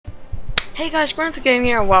Hey guys, Grunter Gaming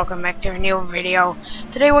here and welcome back to a new video.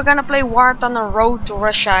 Today we're gonna play War Thunder Road to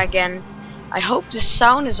Russia again. I hope the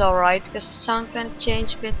sound is alright, because the sound kinda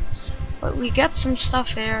changed a bit. But we got some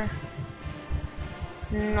stuff here.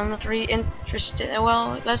 I'm not really interested.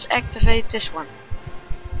 Well, let's activate this one.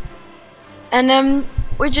 And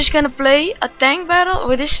we're just gonna play a tank battle.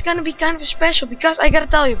 Well, this is gonna be kind of special, because I gotta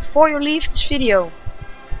tell you, before you leave this video,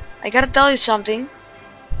 I gotta tell you something.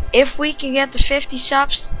 If we can get the 50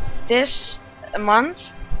 subs this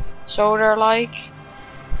month, so they're like,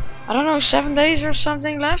 I don't know, 7 days or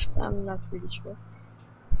something left, I'm not really sure,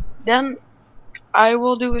 then I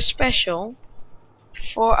will do a special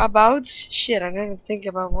for about shit, I didn't think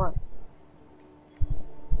about what.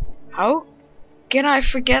 How can I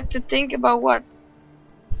forget to think about what?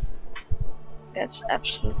 That's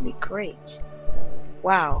absolutely great.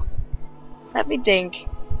 Wow. Let me think.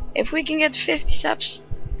 If we can get 50 subs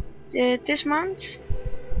this month,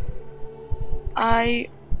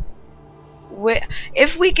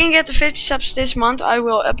 if we can get the 50 subs this month, I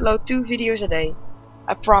will upload 2 videos a day.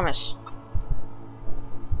 I promise.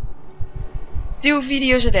 2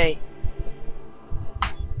 videos a day.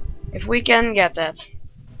 If we can get that.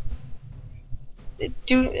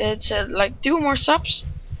 It's like 2 more subs.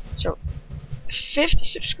 So 50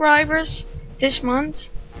 subscribers this month.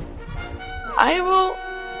 I will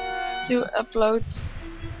upload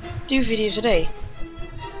 2 videos a day.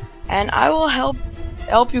 And I will help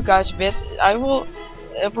you guys a bit. I will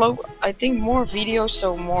upload, I think, more videos,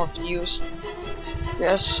 so more views.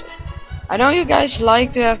 Yes, I know you guys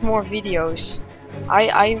like to have more videos.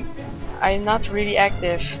 I'm not really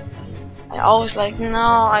active. I always like,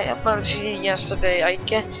 no, I uploaded a video yesterday. I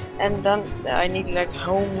can, and then I need like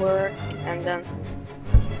homework, and then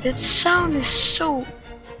that sound is so.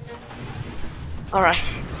 All right,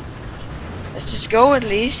 let's just go at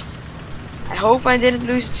least. I hope I didn't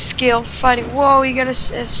lose the skill fighting. Whoa, you got a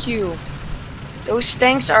SU. Those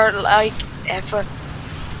tanks are like, have a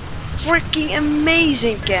freaking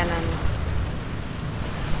amazing cannon.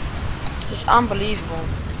 It's just unbelievable.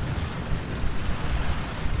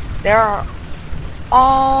 There are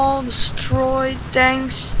all destroyed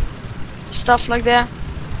tanks, stuff like that.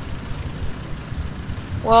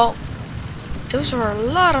 Well, those are a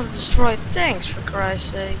lot of destroyed tanks, for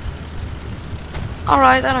Christ's sake.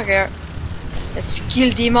 Alright, I don't care. Let's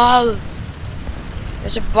kill them all.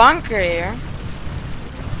 There's a bunker here.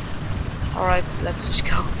 Alright, let's just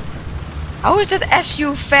go. How is that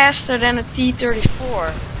SU faster than a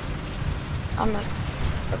T-34? I'm not...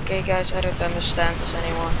 Okay guys, I don't understand this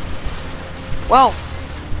anymore. Well,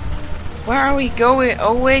 where are we going?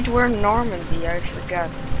 Oh wait, we're in Normandy, I forgot.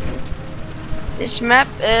 This map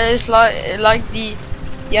is like the...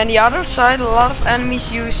 on the other side, a lot of enemies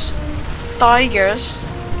use Tigers.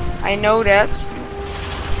 I know that.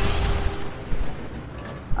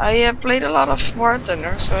 I played a lot of War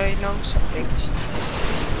Thunder, so I know some things.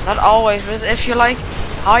 Not always, but if you like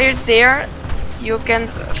higher tier, you can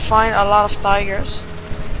find a lot of Tigers.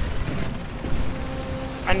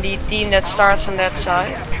 And the team that starts on that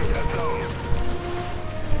side.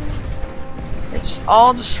 It's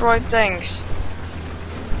all destroyed tanks.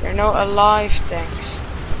 There are no alive tanks.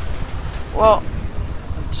 Well,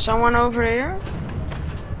 someone over here?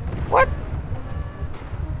 What?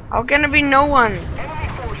 How can there be no one?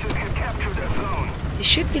 They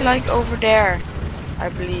should be like over there, I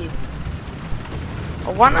believe.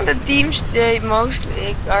 One of the teams, they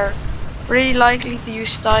mostly are pretty likely to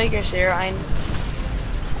use Tigers here. I'm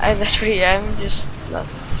just.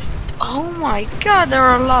 Oh my God, there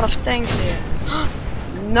are a lot of tanks here.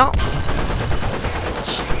 No.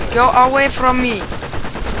 Go away from me.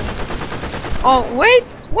 Oh wait,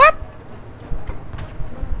 what?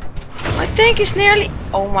 My tank is nearly...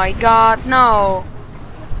 Oh my God, no.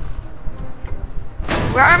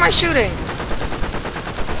 Where am I shooting?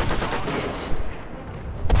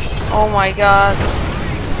 Oh my God.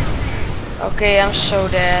 Okay, I'm so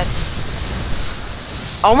dead.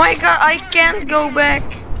 Oh my God, I can't go back.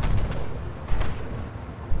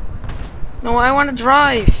 No, I want to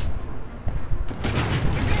drive.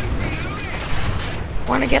 I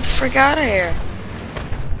want to get the frick out of here.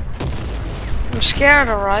 I'm scared,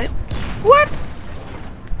 alright? What?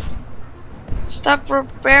 Stop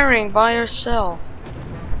repairing by yourself.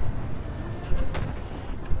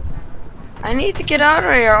 I need to get out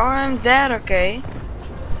of here or I'm dead, okay?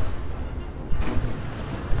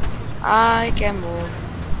 I can move.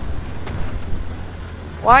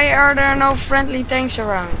 Why are there no friendly tanks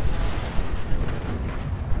around?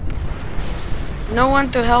 No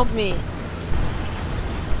one to help me.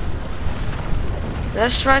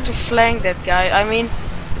 Let's try to flank that guy. I mean,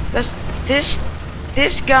 this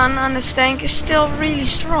this gun on this tank is still really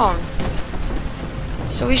strong.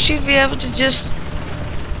 So we should be able to just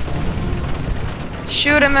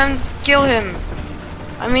shoot him and kill him.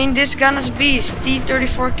 I mean, this gun is a beast.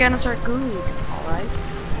 T-34 cannons are good. Alright.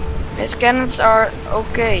 His cannons are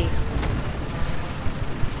okay.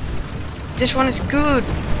 This one is good.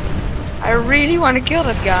 I really want to kill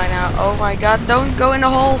that guy now. Oh my god, don't go in the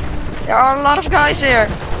hole. There are a lot of guys here.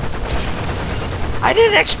 I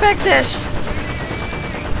didn't expect this.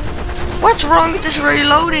 What's wrong with this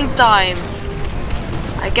reloading time?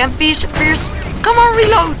 I can pierce. Come on,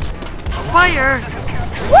 reload. Fire.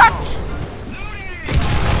 What?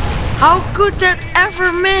 How could that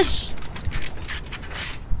ever miss?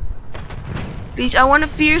 Please, I want to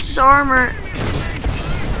pierce his armor.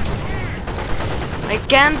 I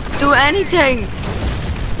can't do anything.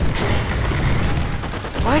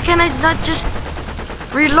 Why can I not just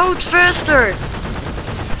reload faster?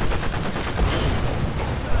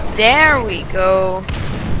 There we go.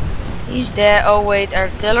 He's dead. Oh wait,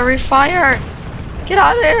 artillery fire. Get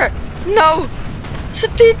out of here. No. It's a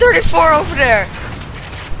T-34 over there.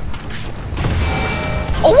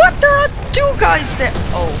 Oh what? There are two guys there.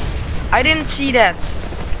 Oh, I didn't see that.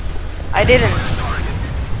 I didn't.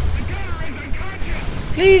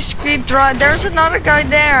 Please keep trying. There's another guy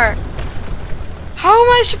there. How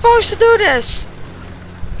am I supposed to do this?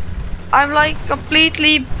 I'm like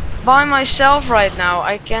completely by myself right now.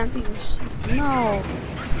 I can't even see. No.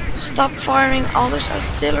 Stop firing all those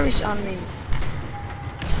artilleries on me.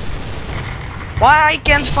 Why I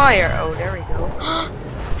can't fire? Oh, there we go.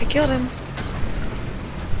 I killed him.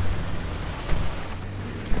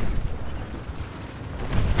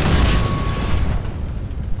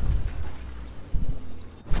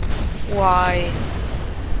 Why?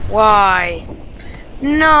 Why?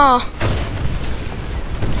 No.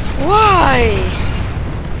 Why?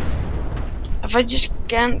 If I just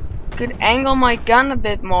could angle my gun a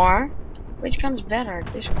bit more. Which gun's better?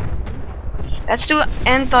 This one. Let's do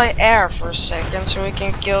anti-air for a second so we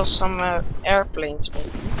can kill some airplanes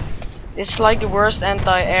maybe. It's like the worst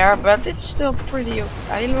anti-air, but it's still pretty okay.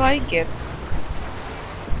 I like it.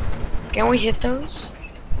 Can we hit those?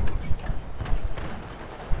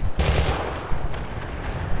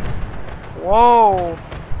 Whoa.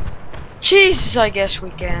 Jesus, I guess we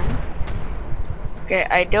can. Okay,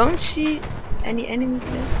 I don't see any enemy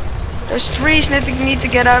there. Those trees need to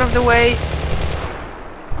get out of the way.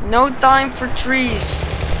 No time for trees.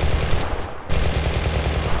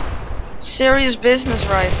 Serious business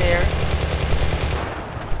right here.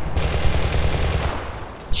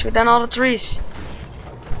 Shoot down all the trees.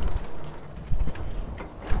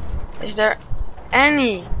 Is there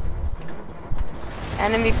any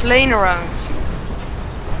enemy plane around?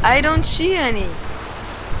 I don't see any.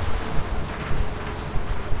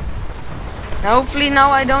 Now, hopefully now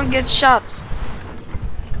I don't get shot.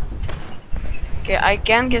 Okay, I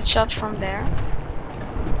can get shot from there.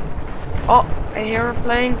 Oh, I hear a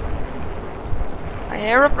plane. I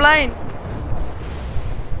hear a plane.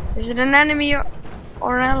 Is it an enemy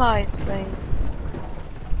or an allied plane?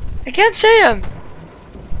 I can't see him.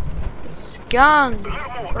 It's gone.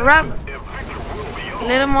 Rap. A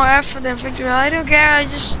little more effort and victory. I don't care. I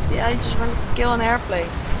just wanted to kill an airplane.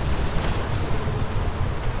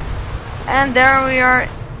 And there we are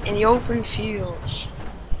in the open fields.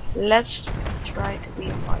 Let's try to be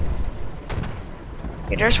a fighter.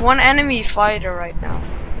 Okay, there's one enemy fighter right now.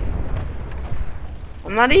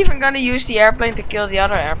 I'm not even gonna use the airplane to kill the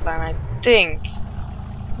other airplane, I think.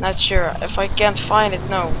 Not sure. If I can't find it,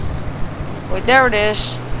 no. Wait, there it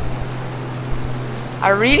is. I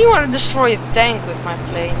really want to destroy a tank with my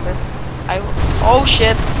plane, but oh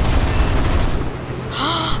shit.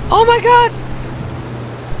 Oh my god!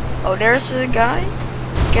 Oh, there's a guy.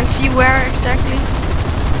 You can see where exactly.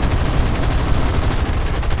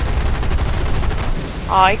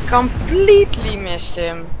 I completely missed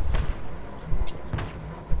him.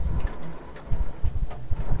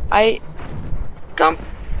 I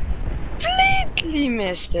completely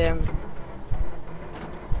missed him.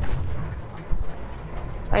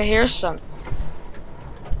 I hear some.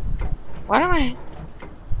 What am I?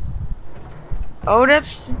 Oh,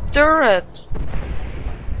 that's the turret.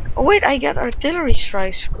 Oh wait, I got artillery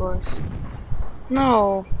strikes, of course.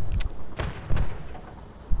 No.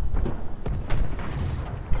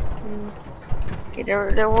 Okay,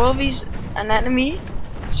 there will be an enemy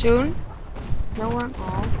soon. No one.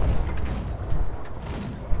 Oh.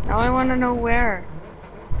 Now I want to know where.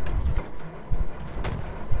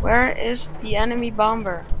 Where is the enemy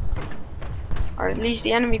bomber? Or at least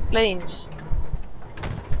the enemy planes.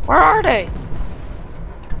 Where are they?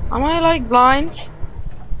 Am I like blind?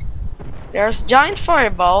 There's giant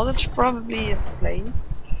fireball. That's probably a play.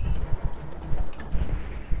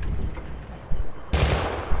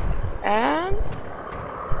 And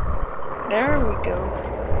there we go.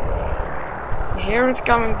 I hear it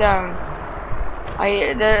coming down.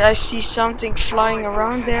 I see something flying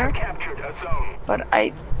around there, but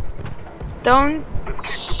I don't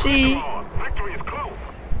see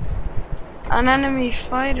an enemy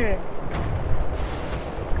fighter.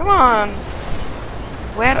 Come on.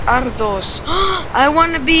 Where are those? I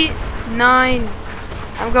want to be 9.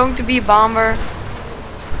 I'm going to be a bomber.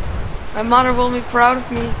 My mother will be proud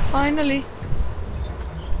of me, finally.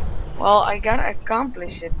 Well, I gotta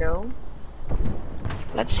accomplish it though.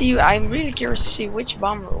 Let's see. I'm really curious to see which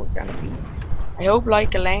bomber we're gonna be. I hope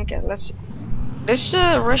like a Lanka. Let's see. This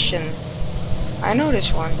Russian. I know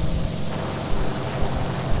this one.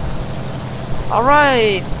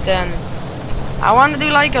 Alright then. I wanna do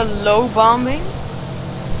like a low bombing.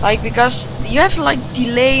 Like, because you have like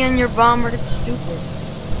delay on your bomber. That's stupid.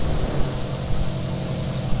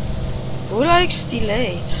 Who likes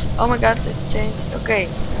delay? Oh my god, that changed. Okay.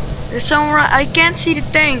 There's someone. I can't see the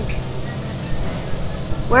tank.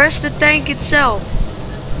 Where's the tank itself?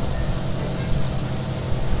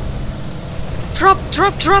 Drop,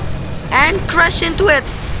 drop, drop. And crash into it.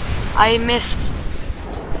 I missed.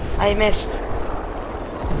 I missed.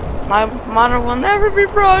 My mother will never be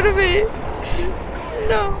proud of me.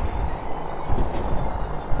 No.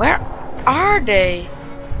 Where are they?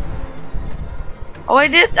 Oh, I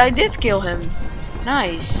did kill him.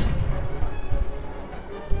 Nice.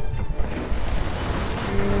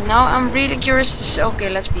 Now I'm really curious to see. Okay,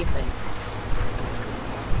 let's be playing.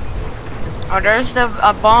 Oh, there's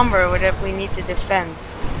a bomber that we need to defend.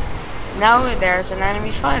 Now there's an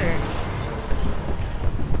enemy fighter.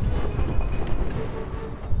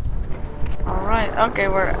 Alright, okay,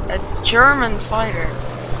 we're a German fighter.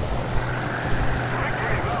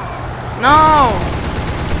 No!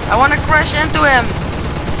 I wanna crash into him!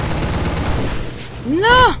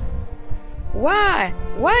 No! Why?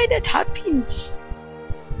 Why that happens?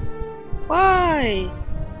 Why?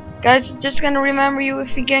 Guys, just gonna remember you,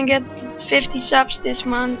 if we can get 50 subs this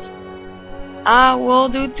month, I will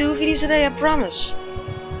do 2 videos a day, I promise.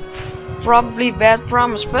 Probably bad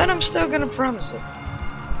promise, but I'm still gonna promise it.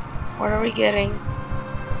 What are we getting?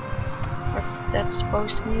 What's that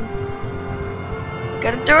supposed to mean?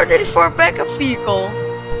 Got a 34 backup vehicle.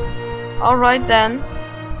 Alright then.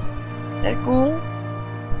 That's cool.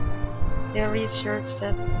 Yeah, research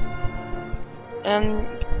that. And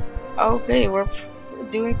okay, we're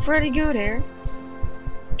doing pretty good here.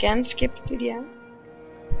 Can skip to the end.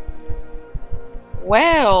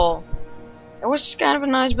 Well, that was kind of a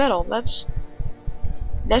nice battle. Let's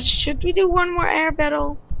should we do one more air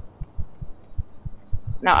battle?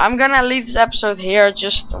 Now I'm gonna leave this episode here.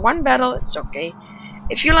 Just one battle. It's okay.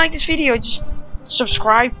 If you like this video, just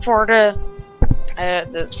subscribe for the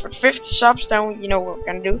 50 subs. Then you know what we're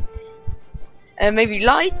gonna do. Maybe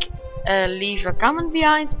like, leave a comment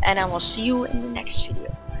behind, and I will see you in the next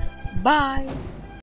video. Bye.